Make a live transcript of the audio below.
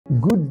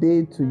Good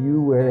day to you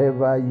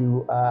wherever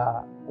you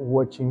are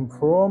watching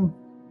from.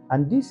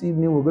 And this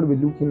evening, we're going to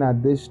be looking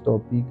at this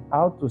topic,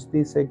 how to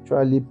stay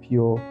sexually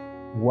pure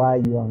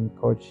while you are in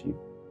courtship.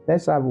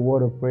 Let's have a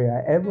word of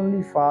prayer.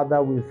 Heavenly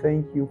Father, we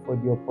thank you for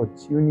the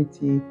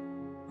opportunity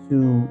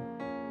to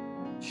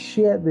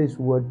share this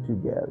word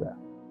together.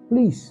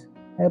 Please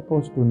help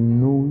us to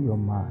know your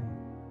mind.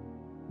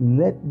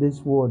 Let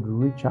this word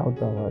reach out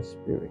to our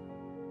spirit.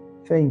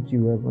 Thank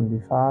you,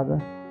 Heavenly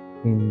Father.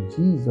 In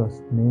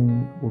Jesus'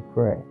 name we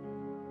pray.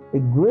 A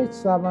great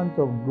servant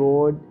of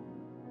God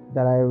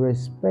that I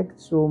respect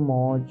so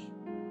much,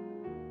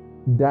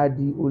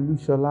 Daddy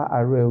Olusola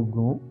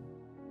Areogun,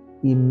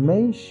 he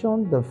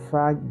mentioned the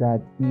fact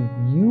that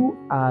if you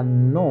are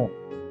not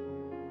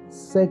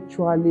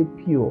sexually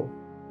pure,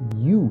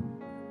 you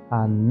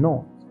are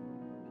not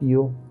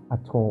pure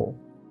at all.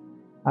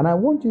 And I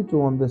want you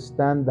to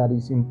understand that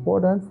it's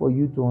important for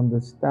you to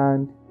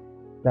understand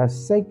that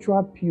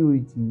sexual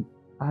purity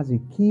has a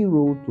key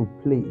role to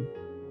play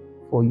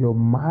for your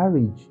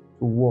marriage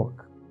to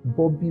work.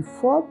 But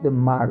before the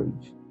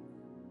marriage,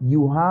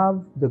 you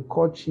have the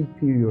courtship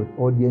period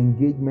or the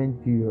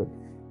engagement period.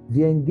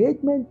 The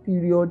engagement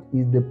period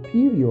is the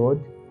period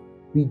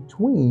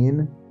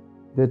between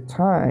the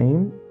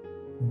time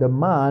the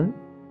man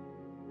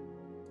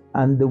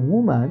and the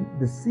woman,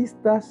 the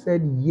sister,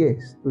 said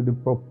yes to the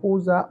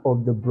proposal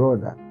of the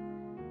brother.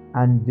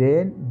 And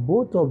then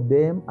both of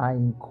them are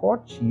in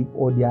courtship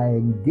or they are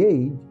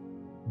engaged,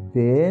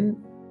 then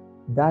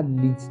that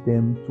leads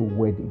them to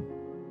wedding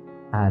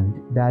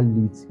and that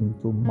leads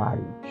into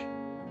marriage.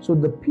 So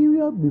the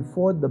period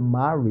before the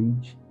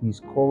marriage is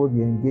called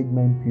the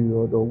engagement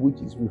period, or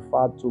which is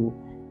referred to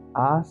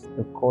as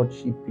the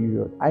courtship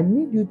period. I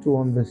need you to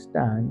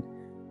understand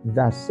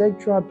that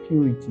sexual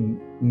purity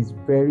is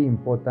very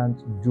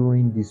important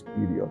during this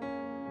period.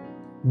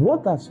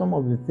 What are some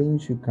of the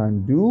things you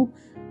can do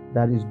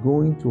that is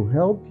going to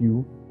help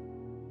you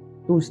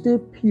to stay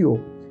pure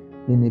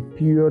in a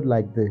period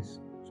like this?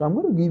 So I'm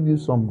going to give you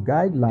some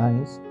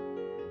guidelines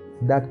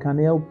that can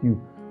help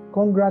you.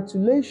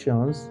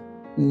 Congratulations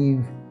if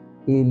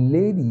a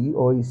lady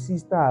or a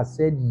sister has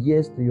said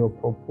yes to your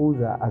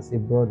proposal as a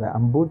brother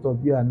and both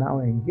of you are now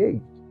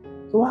engaged.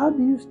 So how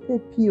do you stay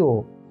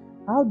pure?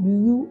 How do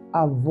you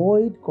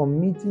avoid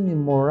committing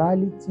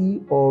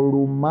immorality or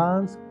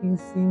romance,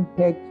 kissing,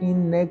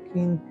 pecking,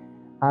 necking,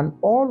 and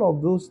all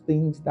of those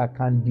things that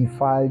can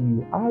defile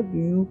you?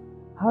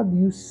 How do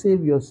you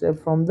save yourself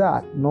from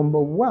that? Number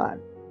one,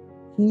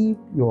 keep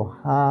your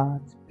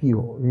heart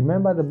pure.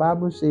 Remember, the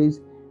Bible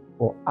says,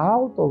 for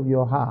out of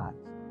your heart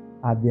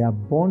are the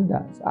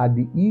abundance, are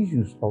the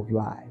issues of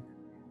life.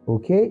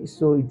 Okay,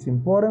 so it's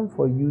important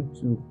for you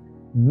to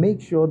make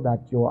sure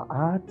that your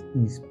heart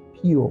is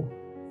pure,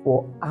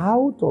 for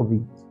out of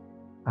it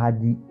are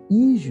the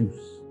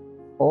issues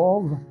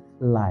of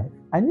life.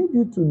 I need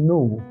you to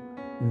know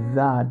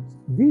that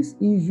these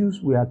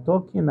issues we are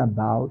talking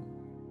about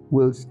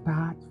will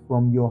start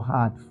from your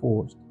heart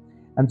first.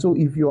 And so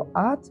if your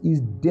heart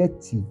is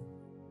dirty,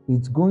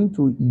 it's going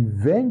to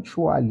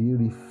eventually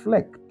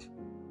reflect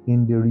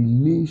in the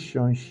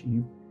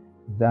relationship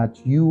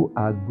that you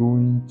are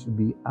going to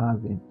be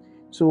having.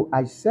 So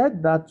I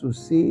said that to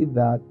say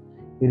that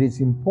it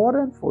is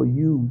important for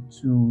you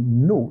to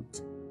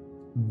note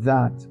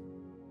that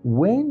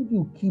when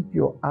you keep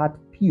your heart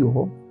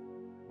pure,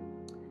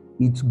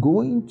 it's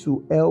going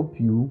to help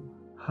you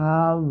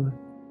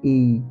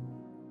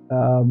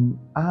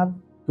have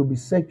to be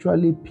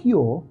sexually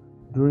pure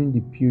during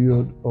the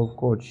period of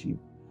courtship.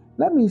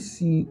 Let me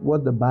see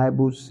what the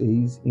Bible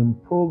says in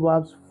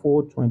Proverbs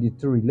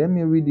 4:23. Let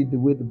me read it the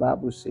way the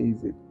Bible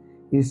says it.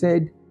 It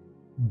said,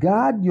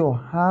 guard your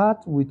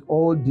heart with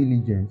all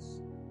diligence,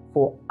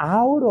 for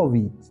out of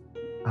it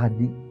are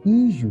the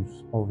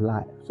issues of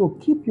life. So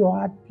keep your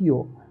heart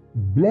pure.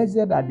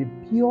 Blessed are the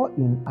pure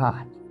in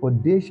heart, for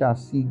they shall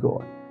see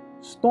God.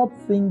 Stop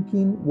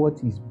thinking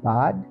what is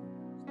bad.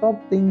 Stop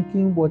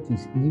thinking what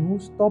is evil.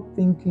 Stop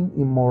thinking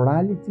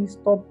immorality.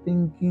 Stop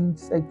thinking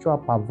sexual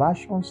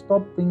perversion.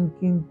 Stop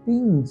thinking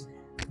things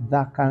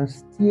that can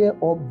stir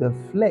up the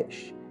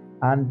flesh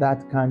and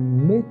that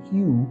can make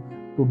you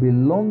to be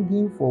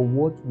longing for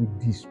what will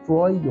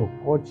destroy your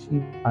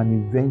courtship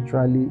and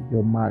eventually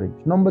your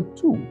marriage. Number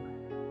two,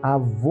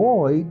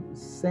 avoid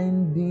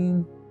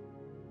sending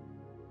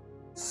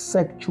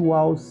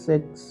sexual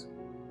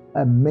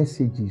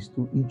messages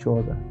to each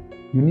other.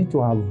 You need to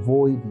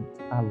avoid it.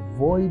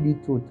 Avoid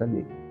it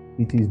totally.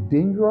 It is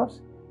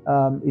dangerous.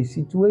 A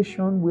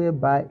situation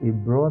whereby a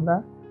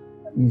brother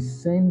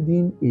is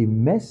sending a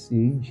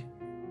message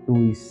to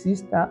his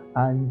sister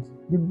and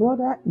the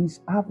brother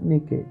is half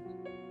naked,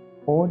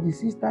 or the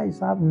sister is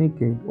half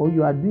naked, or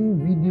you are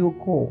doing video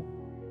call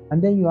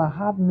and then you are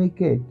half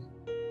naked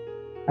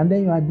and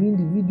then you are doing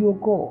the video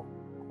call,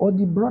 or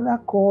the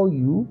brother call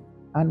you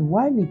and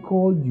while he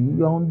called you,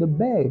 you are on the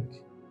bed.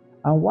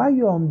 And while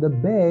you're on the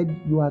bed,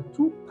 you are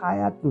too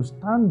tired to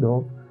stand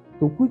up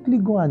to quickly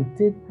go and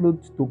take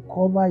clothes to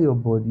cover your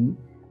body,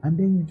 and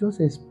then you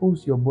just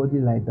expose your body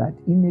like that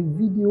in a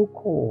video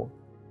call.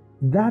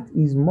 That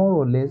is more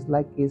or less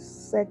like a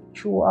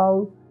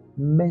sexual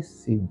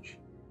message.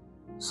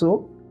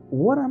 So,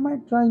 what am I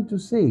trying to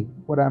say?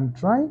 What I'm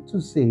trying to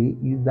say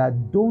is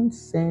that don't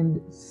send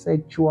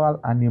sexual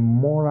and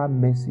immoral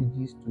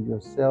messages to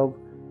yourself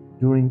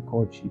during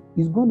courtship.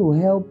 It's going to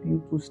help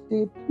you to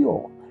stay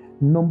pure.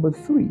 Number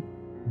 3,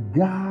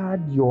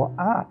 guard your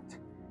heart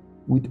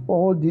with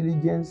all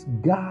diligence.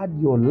 Guard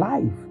your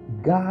life,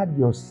 guard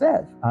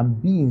yourself,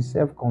 and be in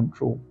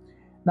self-control.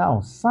 Now,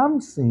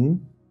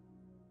 Samson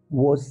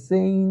was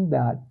saying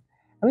that,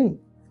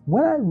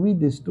 when I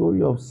read the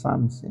story of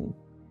Samson,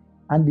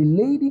 and the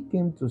lady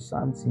came to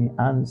Samson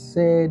and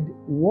said,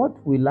 "What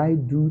will I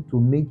do to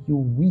make you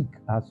weak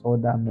as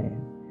other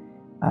men?"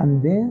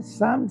 And then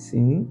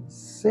Samson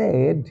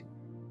said,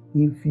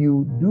 "If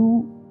you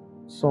do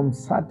some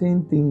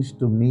certain things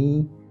to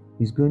me,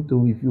 if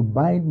you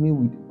bind me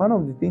with," one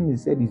of the things he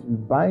said is, "If you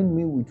bind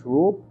me with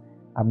rope,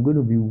 I'm going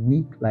to be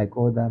weak like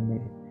other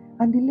men."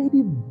 And the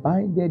lady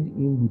binded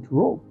him with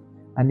rope,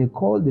 and he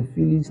called the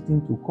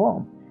Philistine to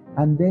come.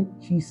 And then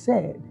she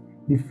said,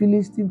 the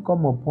Philistine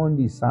come upon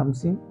the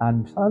Samson,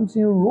 and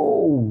Samson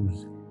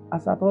rose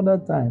as at other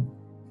time.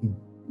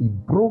 He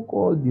broke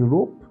all the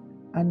rope,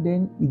 and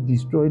then he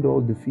destroyed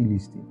all the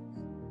Philistines.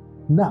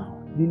 Now,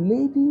 the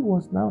lady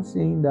was now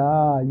saying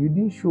that, you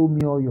didn't show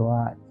me all your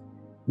heart.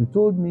 You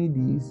told me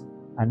this,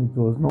 and it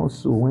was not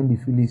so when the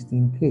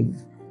Philistine came.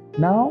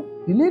 Now,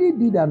 the lady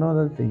did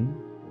another thing,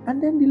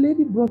 and then the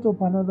lady brought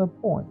up another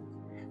point.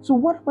 So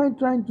what am I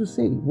trying to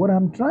say? What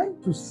I'm trying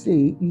to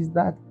say is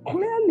that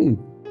clearly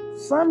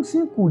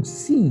Samson could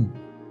see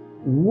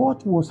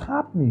what was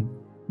happening,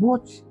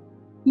 but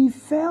he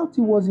felt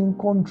he was in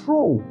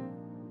control.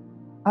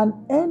 And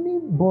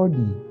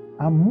anybody,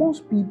 and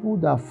most people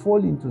that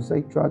fall into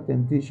sexual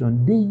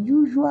temptation, they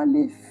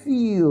usually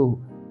feel,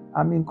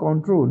 I'm in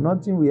control,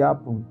 nothing will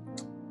happen.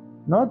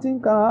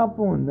 Nothing can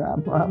happen.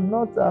 I'm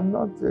not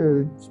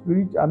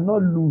spiritual. I'm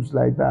not loose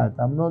like that.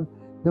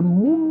 The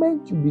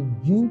moment you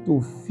begin to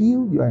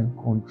feel you are in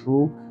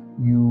control,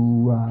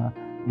 you are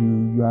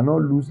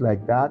not loose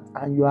like that,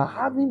 and you are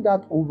having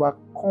that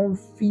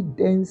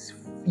overconfidence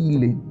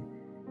feeling,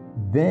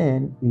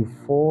 then a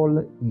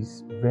fall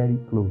is very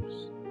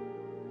close.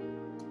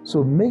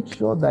 So make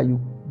sure that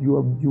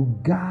you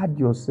guard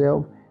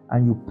yourself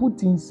and you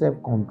put in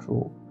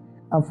self-control.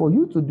 And for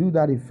you to do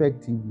that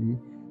effectively,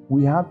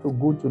 we have to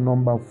go to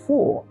number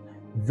 4.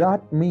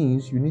 That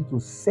means you need to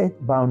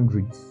set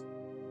boundaries.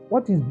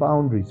 What is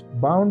boundaries?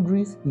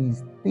 Boundaries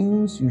is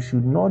things you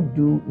should not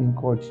do in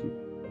courtship.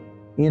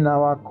 In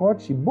our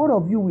courtship, both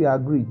of you will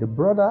agree, the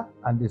brother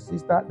and the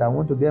sister that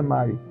want to get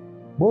married,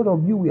 both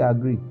of you will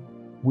agree,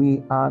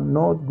 we are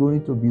not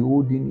going to be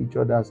holding each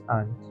other's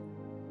hand.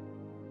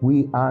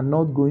 We are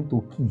not going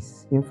to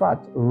kiss. In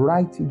fact,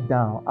 write it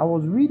down. I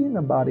was reading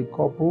about a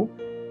couple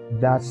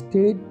that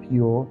stayed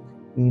pure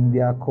in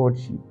their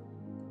courtship,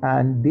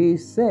 and they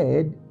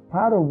said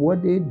part of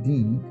what they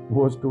did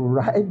was to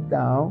write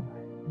down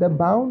the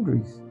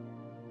boundaries.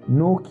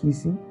 No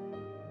kissing,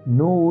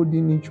 no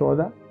holding each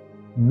other,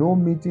 no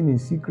meeting in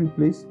secret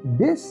place.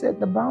 They set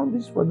the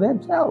boundaries for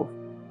themselves.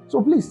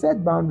 So please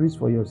set boundaries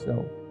for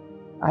yourself.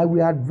 I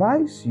will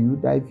advise you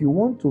that if you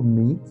want to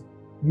meet,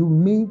 you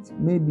meet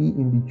maybe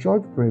in the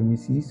church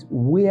premises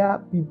where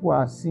people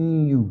are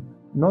seeing you,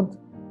 not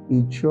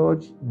a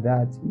church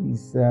that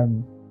is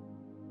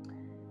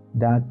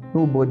that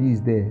nobody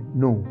is there.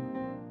 No.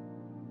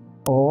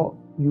 Or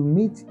you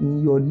meet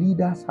in your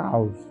leader's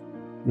house,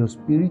 your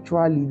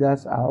spiritual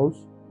leader's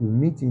house. You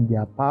meet in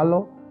their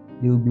parlor.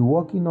 They will be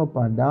walking up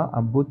and down,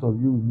 and both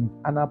of you will meet.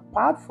 And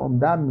apart from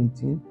that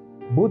meeting,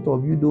 both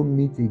of you don't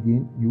meet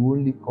again. You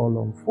only call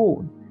on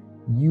phone.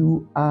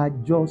 You are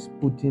just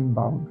putting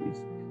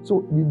boundaries.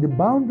 So the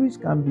boundaries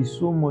can be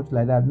so much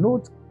like that.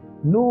 No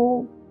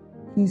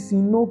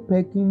kissing, no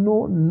pecking,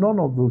 none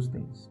of those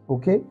things.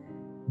 Okay?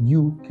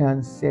 You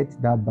can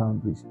set that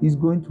boundaries. It's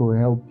going to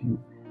help you.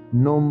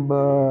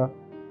 Number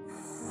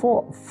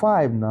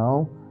 5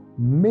 now,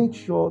 make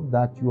sure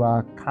that you are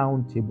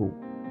accountable.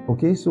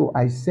 Okay, so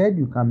I said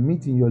you can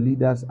meet in your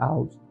leader's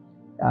house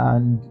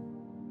and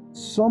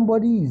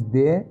somebody is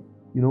there,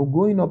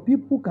 going up.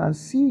 People can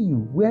see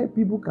you. Where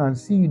people can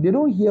see you, they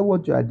don't hear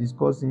what you are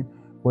discussing,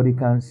 but they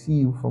can see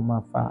you from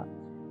afar.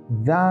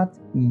 That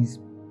is,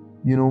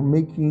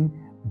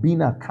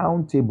 being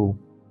accountable.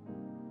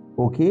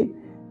 Okay,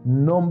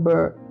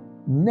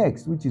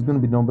 next, which is going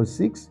to be number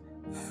 6,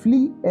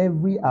 flee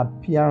every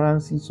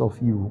appearances of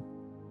evil.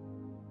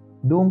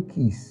 Don't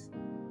kiss.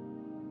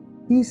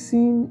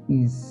 Kissing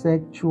is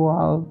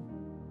sexual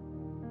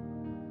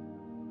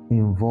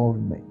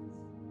involvement.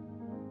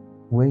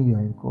 When you are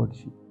in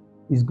courtship,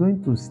 it's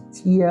going to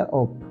stir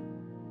up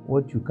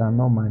what you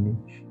cannot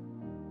manage.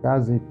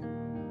 That's it.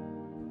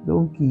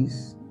 Don't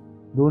kiss,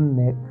 don't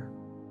neck,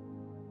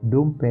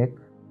 don't peck.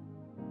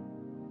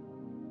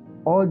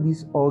 All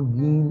this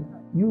hugging,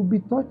 you'll be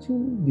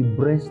touching the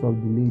breast of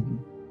the lady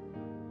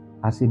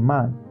as a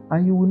man,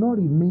 and you will not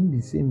remain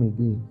the same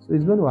again. So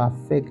it's going to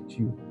affect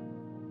you.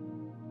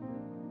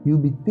 You'll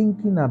be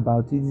thinking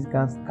about it. It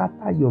can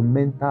scatter your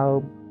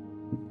mental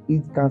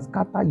It can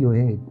scatter your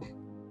head.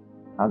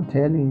 I'm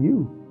telling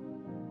you.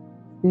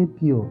 Stay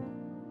pure.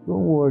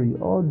 Don't worry.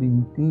 All the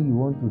thing you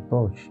want to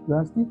touch, you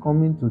are still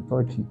coming to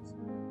touch it.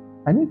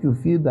 And if you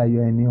feel that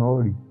you're in a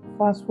hurry,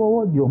 fast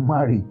forward your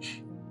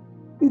marriage.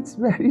 It's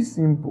very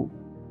simple.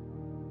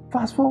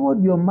 Fast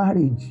forward your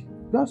marriage.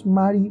 Just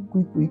marry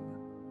quick,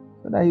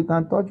 so that you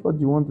can touch what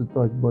you want to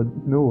touch. But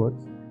you know what?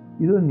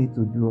 You don't need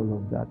to do all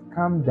of that.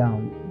 Calm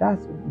down.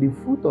 That's the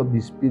fruit of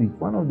the Spirit.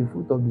 One of the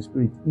fruit of the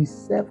Spirit is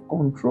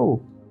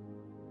self-control.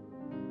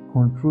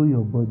 Control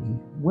your body.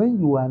 When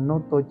you are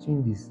not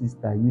touching the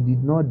sister, you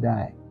did not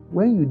die.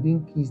 When you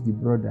didn't kiss the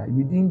brother,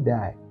 you didn't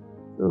die.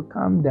 So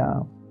calm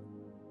down.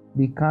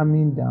 Be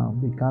calming down.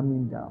 Be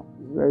calming down.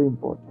 It's very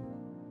important.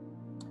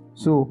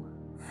 So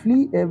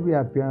flee every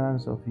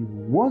appearance of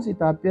evil. Once it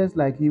appears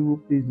like evil,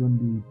 please don't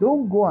do it.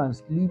 Don't go and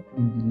sleep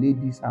in the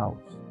lady's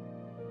house.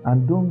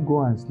 And don't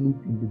go and sleep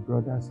in the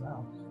brother's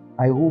house.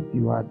 I hope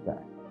you heard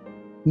that.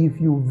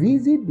 If you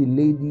visit the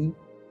lady,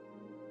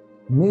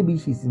 maybe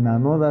she's in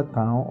another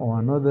town or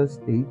another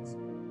state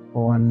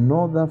or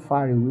another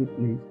faraway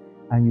place,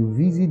 and you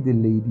visit the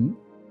lady,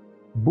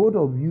 both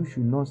of you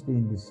should not stay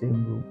in the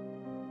same room.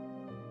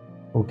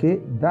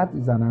 Okay? That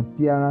is an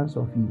appearance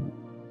of evil.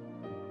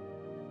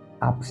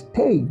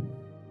 Abstain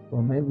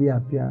from every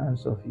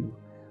appearance of evil.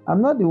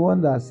 I'm not the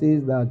one that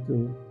says that.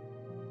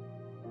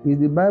 It's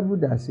the Bible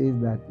that says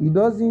that.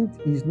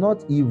 It's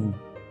not evil.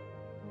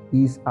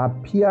 It's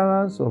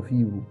appearance of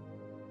evil.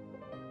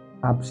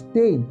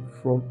 Abstain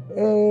from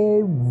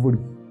every.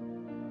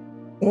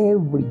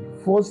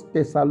 1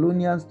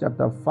 Thessalonians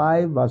chapter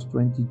 5 verse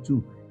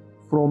 22.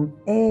 From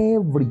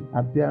every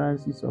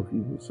appearances of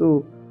evil.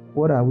 So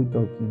what are we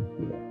talking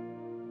here?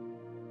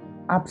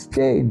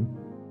 Abstain.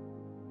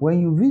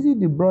 When you visit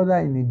the brother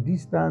in a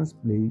distant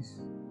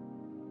place,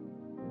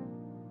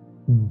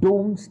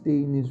 don't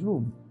stay in his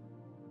room.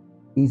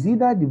 It's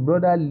either the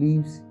brother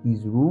leaves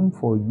his room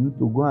for you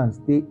to go and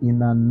stay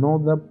in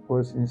another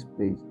person's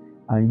place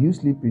and you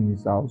sleep in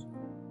his house,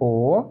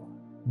 or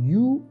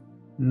you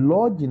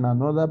lodge in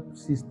another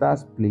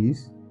sister's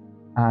place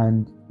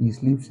and he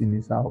sleeps in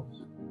his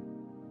house.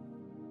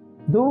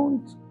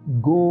 Don't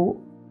go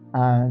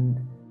and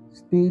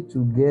stay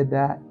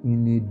together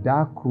in a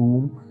dark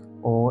room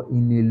or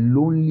in a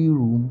lonely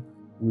room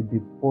with the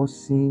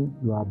person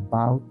you are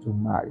about to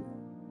marry.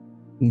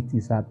 It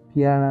is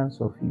appearance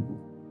of evil.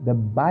 The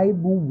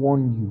Bible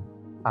warned you,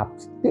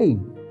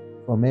 abstain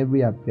from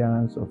every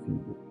appearance of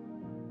evil.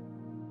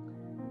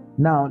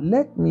 Now,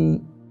 let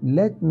me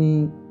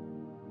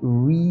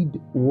read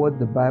what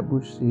the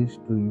Bible says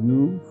to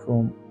you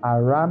from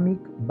Aramaic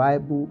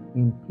Bible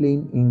in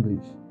plain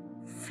English.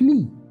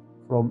 Flee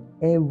from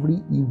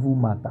every evil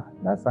matter.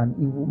 That's an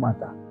evil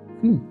matter.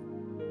 Flee.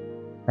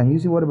 Can you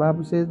see what the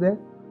Bible says there?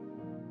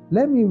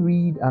 Let me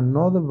read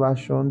another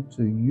version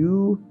to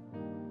you.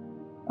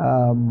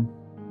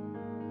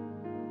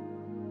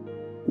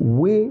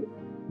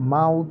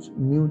 Weymouth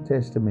New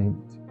Testament.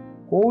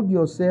 Hold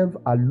yourself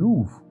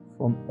aloof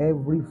from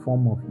every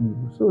form of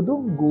evil. So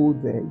don't go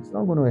there. It's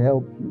not going to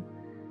help you.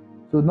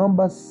 So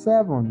number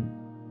 7,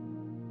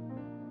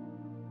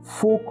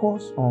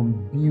 focus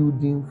on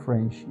building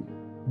friendship.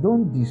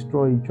 Don't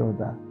destroy each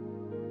other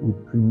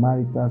with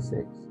premarital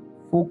sex.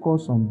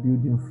 Focus on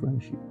building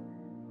friendship.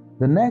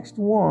 The next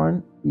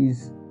one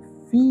is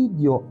feed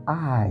your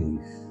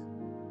eyes.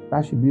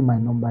 That should be my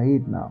number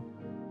 8 now.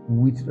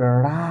 With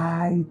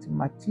right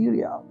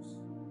materials.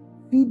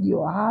 Feed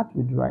your heart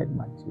with right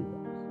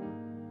materials.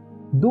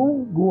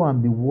 Don't go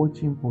and be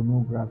watching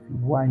pornography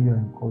while you're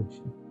in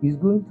courtship. It's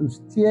going to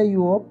stir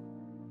you up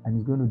and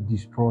it's going to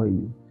destroy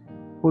you.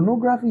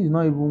 Pornography is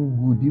not even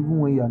good, even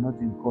when you are not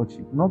in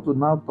courtship. Not to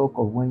now talk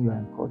of when you are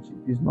in courtship.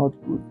 It's not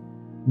good.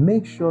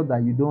 Make sure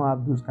that you don't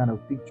have those kind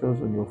of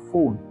pictures on your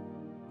phone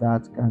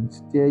that can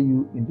steer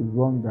you in the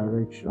wrong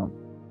direction.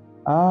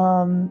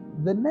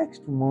 The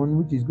next one,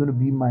 which is going to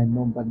be my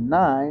number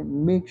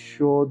 9, make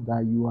sure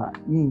that you are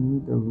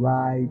in the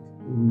right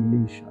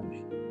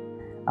relationship.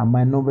 And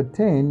my number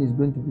 10 is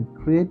going to be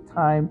create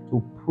time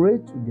to pray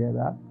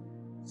together,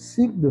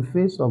 seek the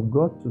face of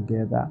God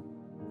together,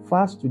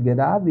 fast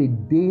together. Have a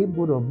day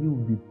both of you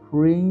will be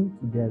praying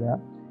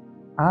together.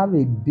 Have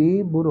a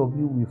day both of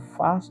you will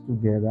fast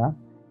together.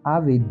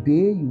 Have a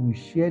day you will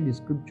share the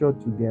scripture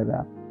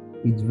together.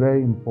 It's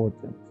very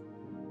important.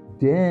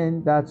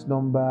 Then that's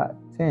number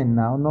 10.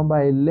 Now,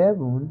 number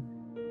 11,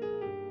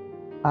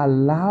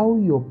 allow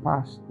your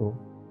pastor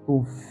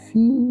to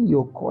fill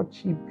your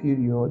courtship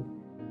period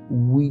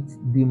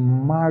with the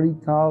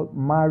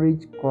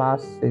marriage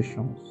class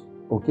sessions.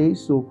 Okay,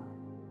 so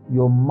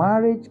your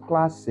marriage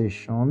class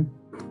session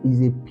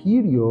is a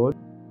period.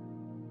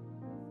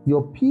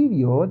 Your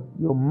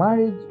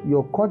marriage,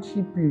 your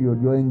courtship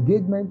period, your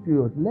engagement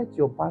period, let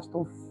your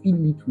pastor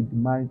fill it with the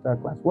marital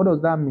class. What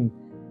does that mean?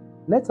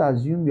 Let's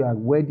assume you are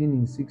wedding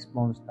in 6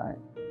 months' time.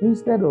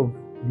 Instead of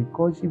the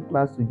courtship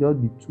class to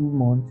just be 2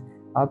 months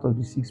out of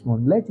the 6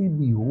 months, let it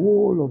be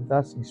whole of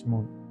that 6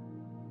 months.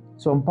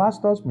 Some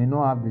pastors may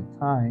not have the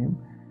time,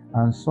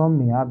 and some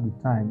may have the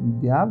time.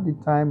 If they have the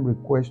time,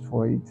 request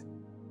for it.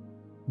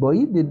 But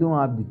if they don't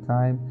have the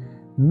time,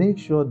 make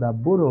sure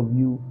that both of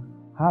you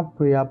have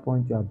prayer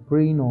points you are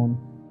praying on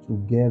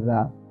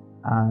together,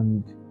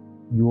 and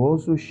you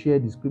also share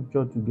the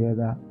scripture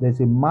together. There's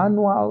a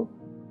manual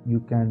you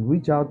can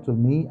reach out to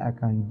me, I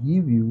can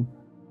give you,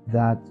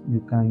 that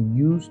you can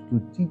use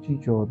to teach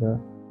each other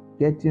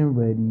getting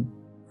ready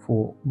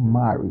for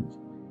marriage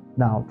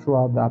now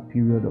throughout that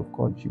period of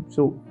courtship.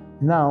 So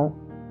now,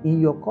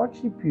 in your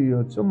courtship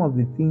period, some of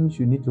the things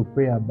you need to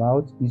pray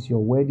about is your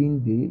wedding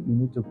day. You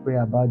need to pray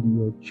about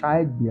your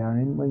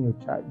childbearing, when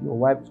your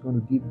wife is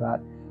going to give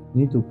birth.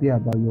 You need to pray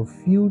about your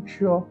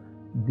future,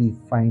 the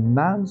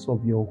finance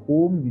of your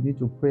home. You need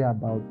to pray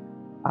about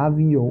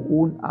having your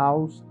own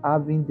house,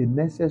 having the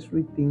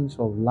necessary things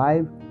of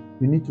life.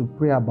 You need to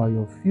pray about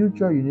your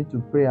future. You need to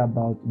pray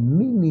about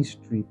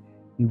ministry.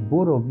 If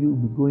both of you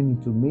will be going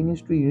into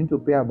ministry, you need to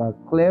pray about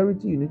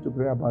clarity. You need to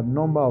pray about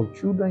number of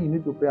children. You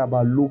need to pray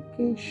about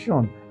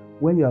location,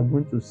 where you are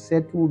going to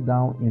settle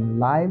down in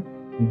life,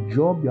 the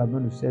job you are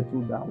going to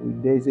settle down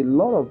with. There is a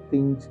lot of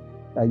things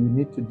that you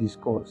need to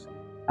discuss.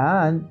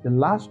 And the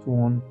last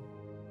one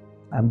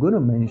I'm going to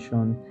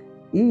mention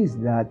is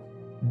that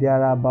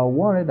there are about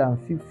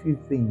 150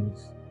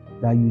 things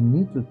that you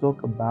need to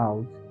talk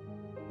about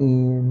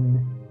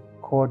in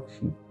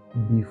courtship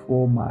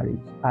before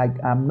marriage.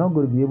 I'm not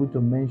going to be able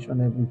to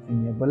mention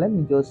everything here, but let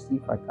me just see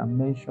if I can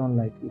mention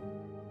like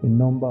a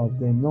number of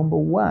them. Number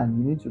one,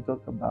 you need to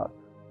talk about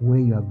where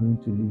you are going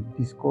to live.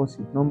 Discuss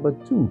it. Number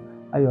two,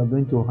 how you are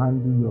going to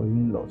handle your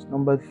in-laws.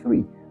 Number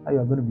three, how you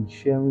are going to be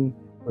sharing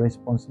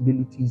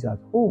responsibilities at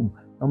home.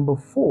 Number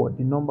four,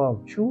 the number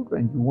of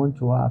children you want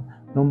to have.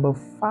 Number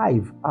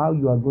five, how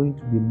you are going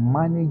to be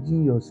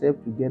managing yourself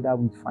together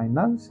with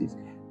finances.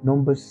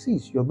 Number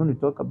six, you're going to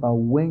talk about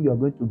when you're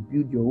going to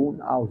build your own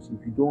house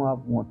if you don't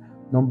have one.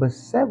 Number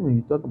seven,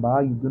 you talk about how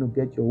you're going to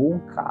get your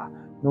own car.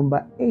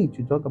 Number eight,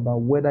 you talk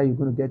about whether you're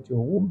going to get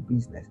your own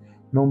business.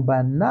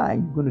 Number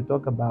nine, you're going to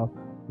talk about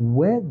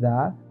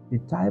whether the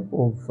type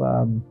of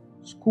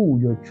school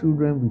your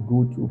children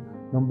will go to.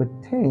 Number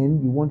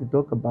 10, you want to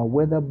talk about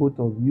whether both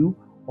of you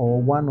or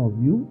one of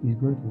you is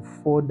going to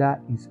further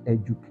his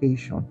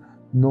education.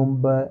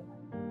 Number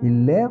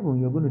 11,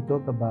 you're going to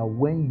talk about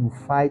when you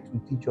fight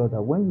with each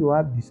other. When you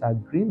have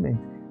disagreement,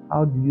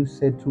 how do you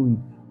settle it?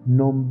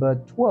 Number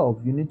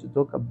 12, you need to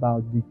talk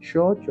about the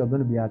church you're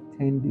going to be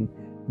attending.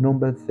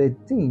 Number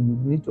 13,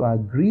 you need to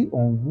agree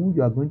on who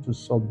you are going to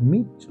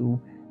submit to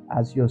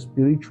as your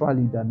spiritual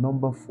leader.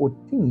 Number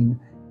 14,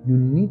 you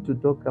need to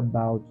talk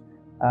about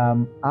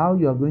how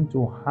you are going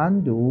to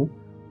handle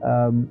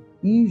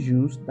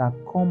issues that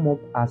come up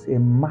as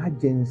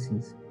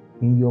emergencies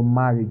in your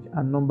marriage.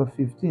 And number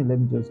 15, let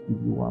me just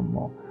give you one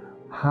more.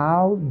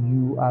 How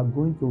you are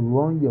going to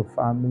run your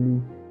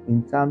family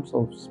in terms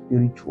of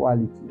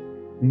spirituality.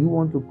 Do you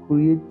want to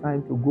create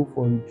time to go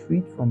for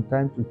retreat from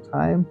time to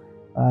time?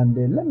 And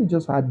let me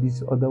just add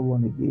this other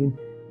one again.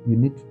 You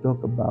need to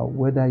talk about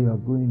whether you are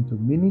going to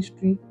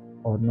ministry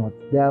or not.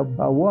 There are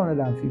about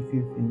 150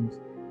 things.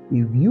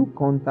 If you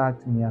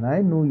contact me and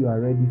I know you are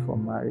ready for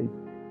marriage,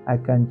 I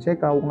can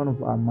check out one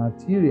of our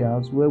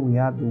materials where we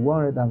have the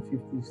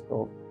 150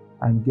 stuff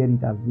and get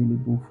it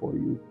available for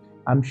you.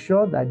 I'm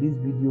sure that this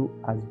video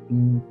has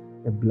been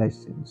a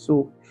blessing.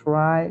 So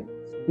try,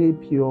 stay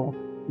pure.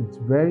 It's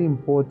very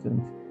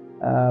important.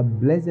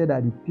 Blessed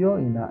are the pure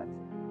in heart,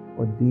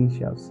 for they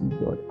shall see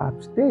God.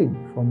 Abstain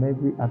from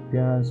every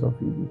appearance of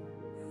evil.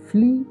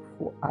 Flee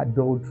for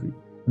adultery.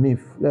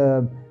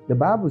 The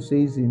Bible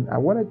says I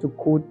wanted to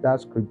quote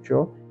that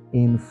scripture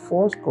in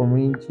 1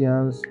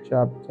 Corinthians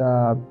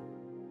chapter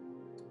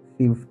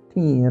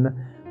 15,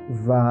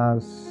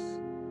 verse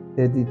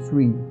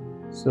 33.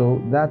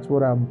 So that's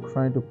what I'm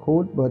trying to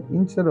quote. But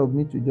instead of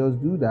me to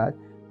just do that,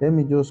 let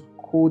me just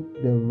quote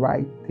the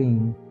right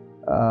thing.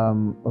 Let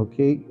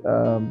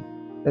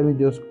me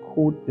just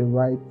quote the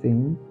right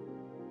thing.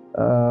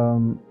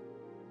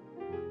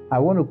 I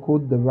want to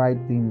quote the right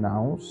thing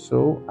now.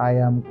 So I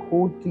am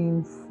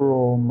quoting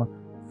from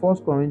 1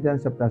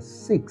 Corinthians chapter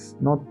 6,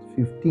 not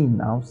 15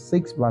 now,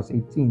 6 verse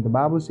 18. The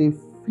Bible says,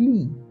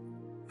 flee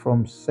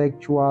from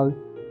sexual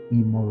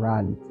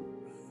immorality.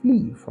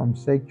 Flee from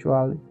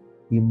sexual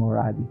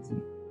immorality.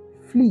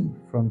 Flee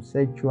from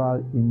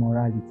sexual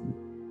immorality.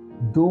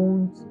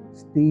 Don't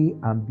stay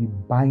and be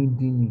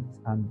binding it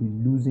and be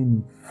losing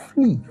it.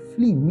 Flee.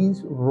 Flee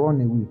means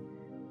run away.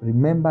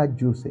 Remember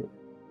Joseph.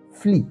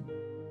 Flee.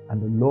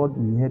 And the Lord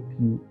will help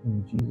you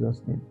in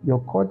Jesus' name. Your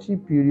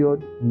courtship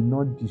period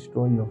will not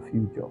destroy your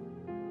future.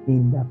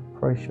 In the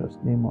precious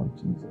name of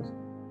Jesus.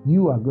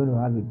 You are going to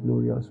have a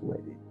glorious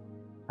wedding.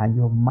 And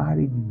your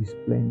marriage will be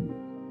splendid.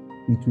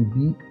 It will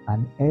be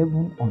an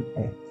heaven on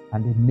earth.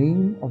 And the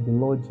name of the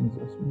Lord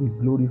Jesus will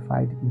be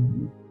glorified in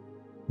you.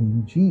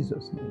 In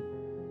Jesus' name.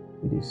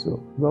 It is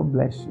so. God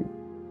bless you.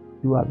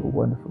 You have a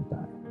wonderful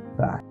time.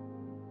 Bye.